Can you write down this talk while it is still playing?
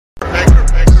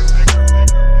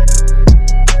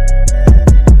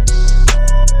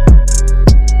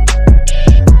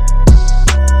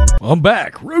I'm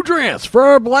back. Rodrance for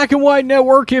our Black and White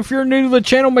Network. If you're new to the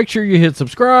channel, make sure you hit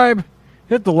subscribe,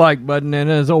 hit the like button, and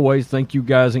as always, thank you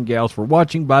guys and gals for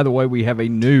watching. By the way, we have a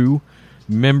new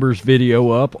members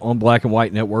video up on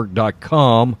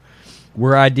blackandwhitenetwork.com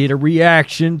where I did a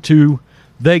reaction to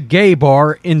the gay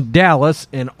bar in Dallas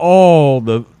and all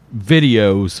the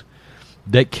videos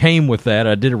that came with that.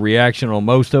 I did a reaction on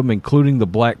most of them, including the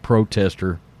black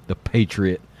protester, the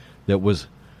Patriot, that was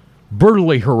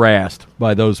brutally harassed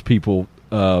by those people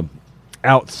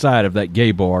outside of that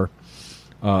gay bar.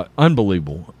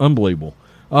 Unbelievable.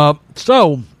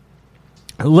 So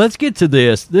let's get to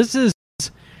this. This is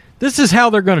how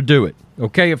they're going to do it.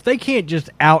 Okay, if they can't just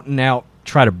out and out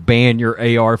try to ban your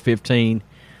AR-15,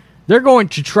 they're going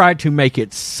to try to make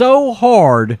it so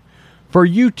hard for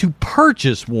you to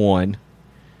purchase one.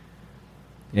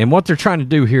 And what they're trying to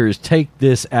do here is take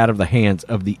this out of the hands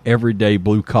of the everyday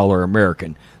blue-collar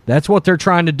American. That's what they're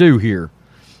trying to do here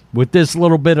with this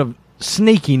little bit of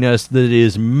sneakiness that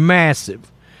is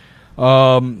massive.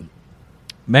 Man,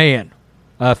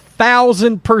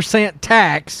 1,000%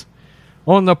 tax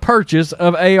on the purchase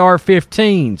of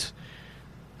AR-15s.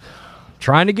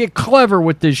 Trying to get clever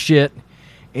with this shit.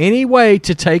 Any way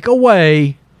to take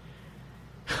away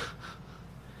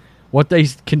what they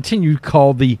continue to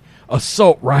call the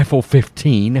Assault Rifle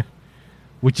 15,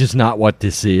 which is not what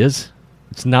this is.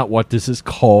 It's not what this is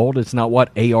called. It's not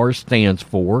what AR stands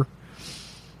for.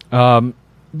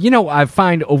 I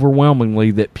find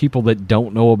overwhelmingly that people that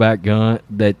don't know about guns,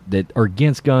 that are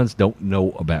against guns, don't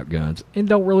know about guns and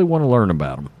don't really want to learn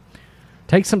about them.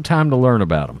 Take some time to learn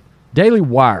about them. Daily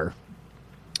Wire.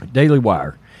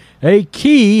 A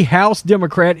key House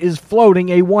Democrat is floating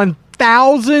a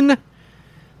 1,000%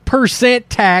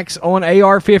 tax on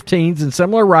AR-15s and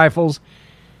similar rifles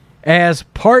as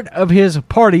part of his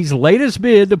party's latest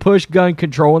bid to push gun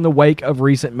control in the wake of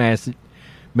recent mass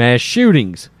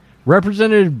shootings.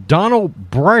 Representative Donald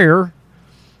Breyer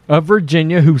of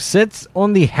Virginia, who sits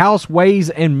on the House Ways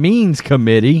and Means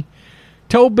Committee,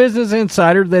 told Business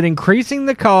Insider that increasing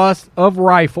the cost of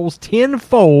rifles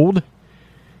tenfold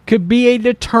could be a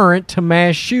deterrent to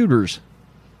mass shooters.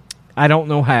 I don't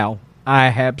know how. I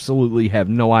absolutely have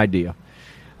no idea.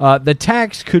 The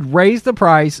tax could raise the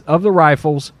price of the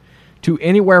rifles to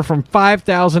anywhere from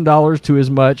 $5,000 to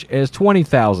as much as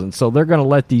 $20,000. So they're going to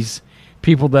let these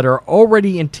people that are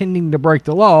already intending to break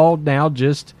the law now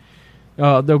just,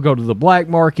 they'll go to the black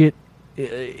market.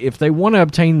 If they want to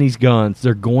obtain these guns,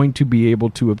 they're going to be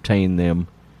able to obtain them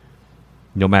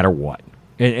no matter what.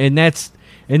 And that's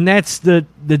the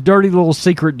dirty little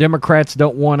secret Democrats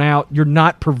don't want out. You're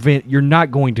not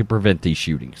going to prevent these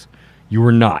shootings. You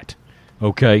are not.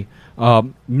 Okay?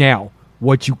 Now,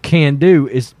 what you can do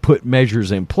is put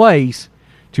measures in place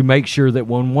to make sure that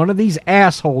when one of these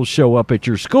assholes show up at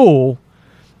your school,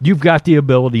 you've got the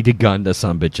ability to gun the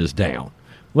sumbitches down.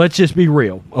 Let's just be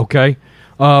real, okay?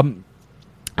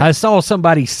 I saw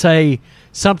somebody say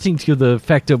something to the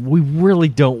effect of, we really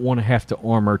don't want to have to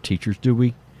arm our teachers, do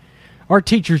we? Our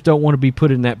teachers don't want to be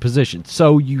put in that position.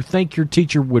 So you think your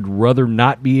teacher would rather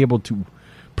not be able to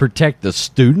protect the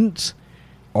students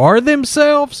or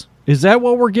themselves? Is that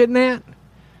what we're getting at?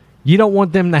 You don't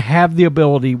want them to have the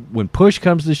ability when push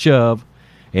comes to shove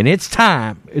and it's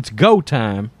time, it's go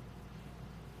time.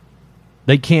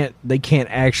 They can't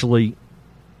actually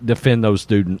defend those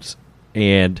students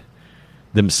and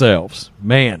themselves.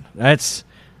 Man, that's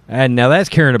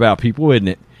caring about people, isn't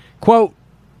it? Quote,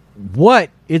 what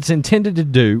it's intended to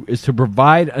do is to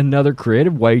provide another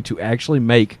creative way to actually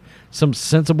make some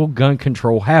sensible gun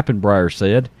control happen, Breyer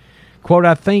said. Quote,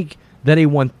 I think that a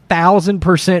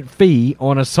 1,000% fee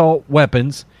on assault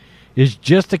weapons is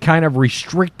just a kind of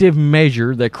restrictive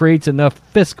measure that creates enough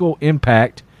fiscal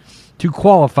impact to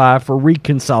qualify for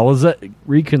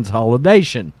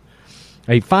reconsolidation.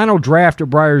 A final draft of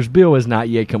Breyer's bill is not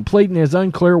yet complete and is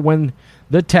unclear when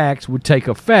the tax would take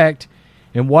effect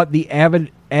and what the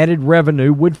added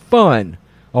revenue would fund.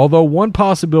 Although one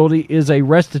possibility is a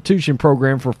restitution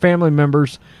program for family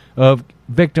members of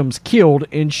victims killed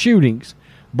in shootings.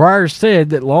 Breyer said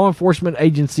that law enforcement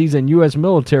agencies and U.S.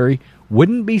 military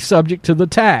wouldn't be subject to the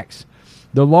tax.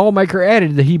 The lawmaker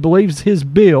added that he believes his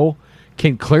bill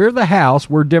can clear the House,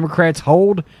 where Democrats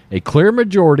hold a clear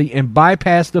majority, and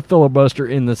bypass the filibuster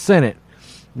in the Senate,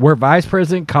 where Vice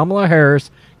President Kamala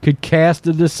Harris could cast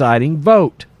the deciding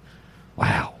vote.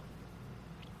 Wow.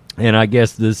 And I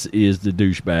guess this is the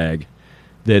douchebag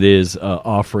that is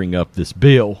offering up this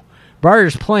bill.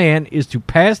 Breyer's plan is to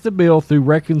pass the bill through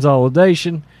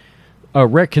reconciliation,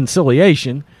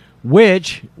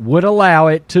 which would allow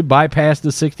it to bypass the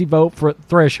 60-vote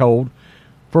threshold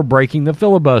for breaking the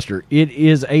filibuster. It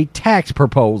is a tax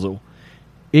proposal.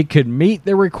 It could meet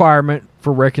the requirement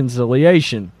for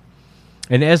reconciliation.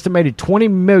 An estimated 20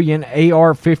 million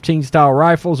AR-15 style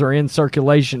rifles are in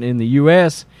circulation in the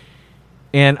U.S.,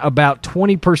 and about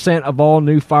 20% of all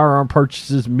new firearm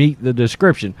purchases meet the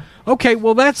description. Okay,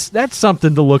 well, that's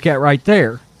something to look at right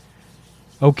there.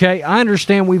 Okay, I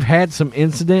understand we've had some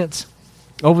incidents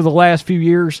over the last few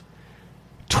years.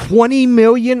 20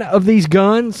 million of these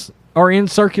guns are in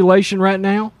circulation right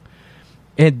now.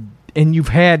 And you've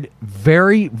had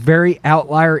very, very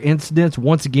outlier incidents,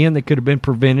 once again, that could have been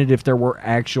prevented if there were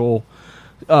actual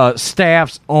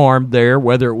staffs armed there,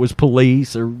 whether it was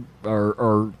police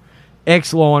or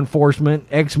ex-law enforcement,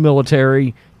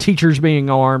 ex-military, teachers being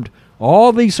armed,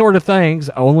 all these sort of things,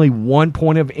 only one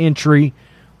point of entry,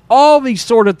 all these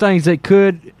sort of things that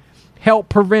could help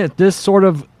prevent this sort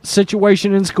of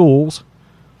situation in schools.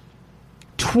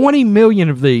 20 million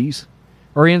of these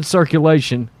are in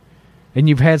circulation, and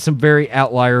you've had some very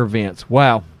outlier events.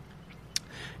 Wow.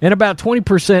 And about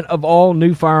 20% of all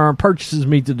new firearm purchases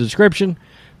meet the description.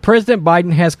 President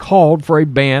Biden has called for a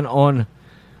ban on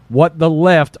what the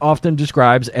left often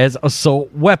describes as assault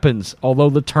weapons, although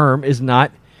the term is not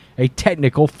a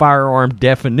technical firearm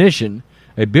definition.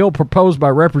 A bill proposed by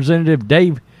Representative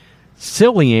Dave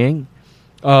Silliang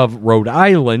of Rhode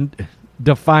Island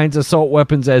defines assault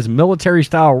weapons as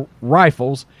military-style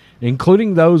rifles,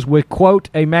 including those with, quote,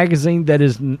 a magazine that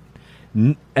is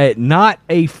not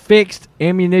a fixed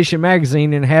ammunition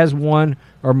magazine and has one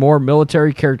or more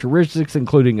military characteristics,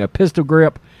 including a pistol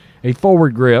grip, a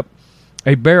forward grip,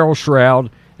 a barrel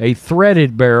shroud, a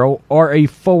threaded barrel, or a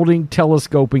folding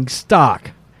telescoping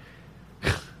stock.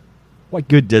 What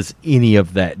good does any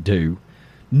of that do?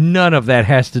 None of that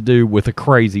has to do with a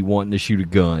crazy wanting to shoot a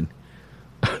gun.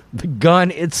 The gun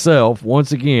itself,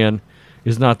 once again,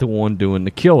 is not the one doing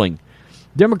the killing.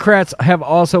 Democrats have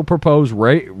also proposed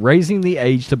raising the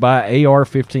age to buy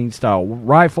AR-15 style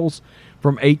rifles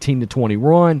from 18 to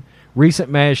 21. Recent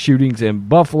mass shootings in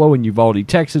Buffalo and Uvalde,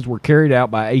 Texas were carried out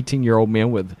by 18-year-old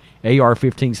men with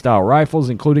AR-15 style rifles,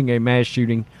 including a mass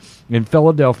shooting in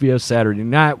Philadelphia Saturday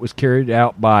night was carried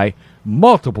out by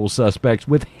multiple suspects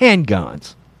with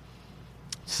handguns.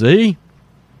 See?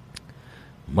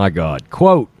 My God.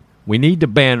 Quote, we need to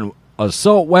ban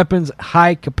assault weapons,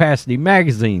 high-capacity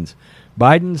magazines,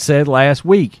 Biden said last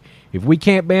week. If we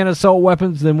can't ban assault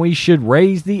weapons, then we should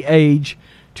raise the age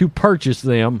to purchase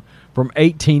them from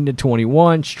 18 to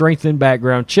 21, strengthen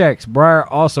background checks. Breyer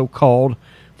also called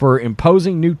for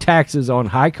imposing new taxes on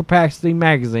high-capacity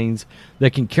magazines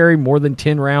that can carry more than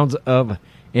 10 rounds of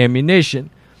ammunition.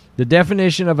 The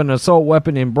definition of an assault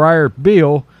weapon in Breyer's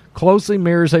bill closely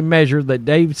mirrors a measure that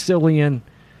Dave Sicilian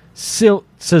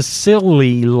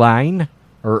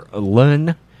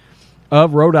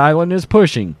of Rhode Island is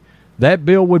pushing. That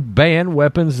bill would ban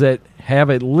weapons that have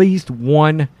at least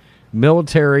one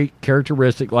military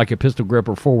characteristic like a pistol grip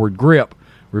or forward grip.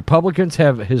 Republicans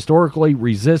have historically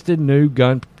resisted new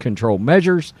gun control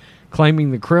measures,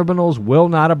 claiming the criminals will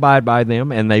not abide by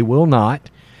them, and they will not.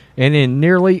 And in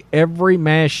nearly every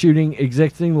mass shooting,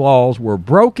 existing laws were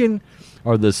broken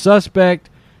or the suspect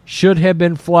should have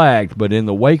been flagged. But in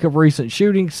the wake of recent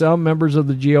shootings, some members of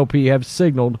the GOP have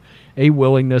signaled a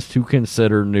willingness to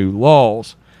consider new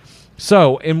laws.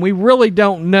 So, and we really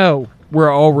don't know where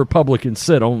all Republicans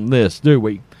sit on this, do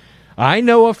we? I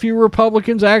know a few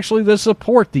Republicans actually that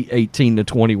support the 18 to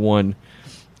 21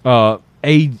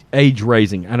 age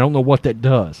raising. I don't know what that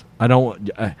does.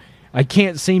 I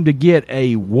can't seem to get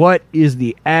what is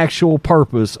the actual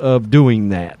purpose of doing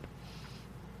that.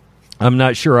 I'm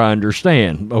not sure I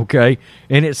understand, okay?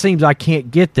 And it seems I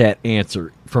can't get that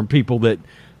answer from people that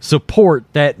support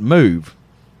that move,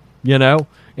 you know?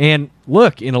 And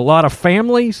look, in a lot of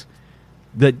families,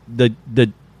 the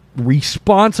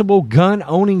responsible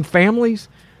gun-owning families,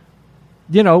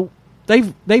 you know,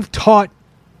 they've taught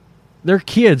their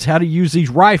kids how to use these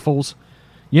rifles,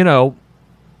 you know,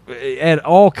 at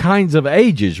all kinds of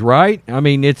ages, right? I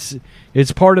mean, it's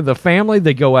part of the family.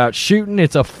 They go out shooting.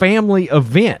 It's a family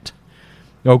event,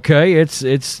 okay?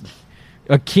 It's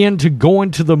akin to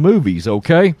going to the movies,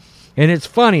 okay? And it's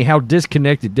funny how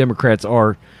disconnected Democrats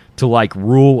are to, like,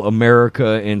 rural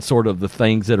America and sort of the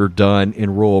things that are done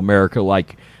in rural America,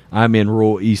 like I'm in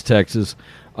rural East Texas.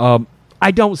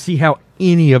 I don't see how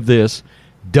any of this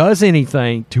does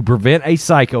anything to prevent a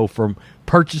psycho from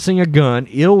purchasing a gun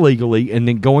illegally and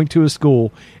then going to a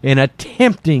school and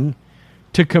attempting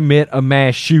to commit a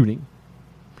mass shooting.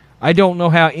 I don't know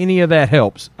how any of that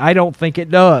helps. I don't think it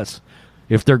does.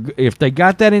 If they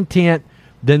got that intent,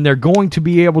 then they're going to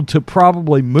be able to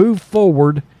probably move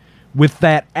forward with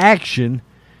that action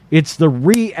It's the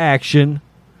reaction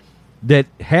that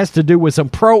has to do with some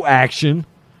proaction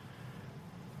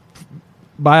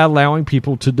by allowing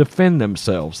people to defend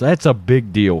themselves. That's a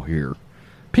big deal here.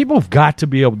 People have got to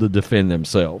be able to defend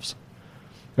themselves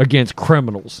against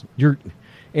criminals.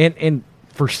 And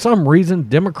for some reason,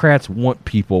 Democrats want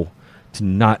people to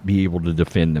not be able to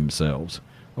defend themselves.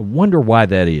 I wonder why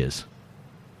that is.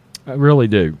 I really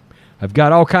do. I've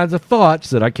got all kinds of thoughts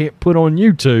that I can't put on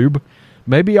YouTube.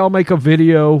 Maybe I'll make a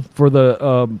video for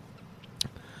the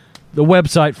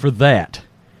website for that.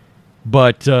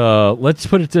 But let's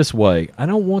put it this way: I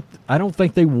don't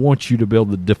think they want you to be able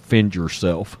to defend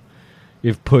yourself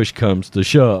if push comes to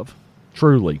shove.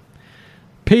 Truly.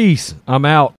 Peace. I'm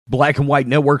out. Black and White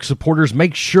Network supporters,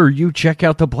 make sure you check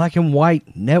out the Black and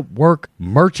White Network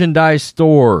merchandise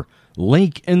store.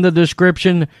 Link in the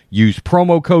description. Use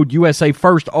promo code USA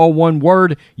First, all one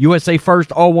word. USA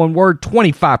First, all one word.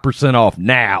 25% off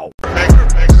now.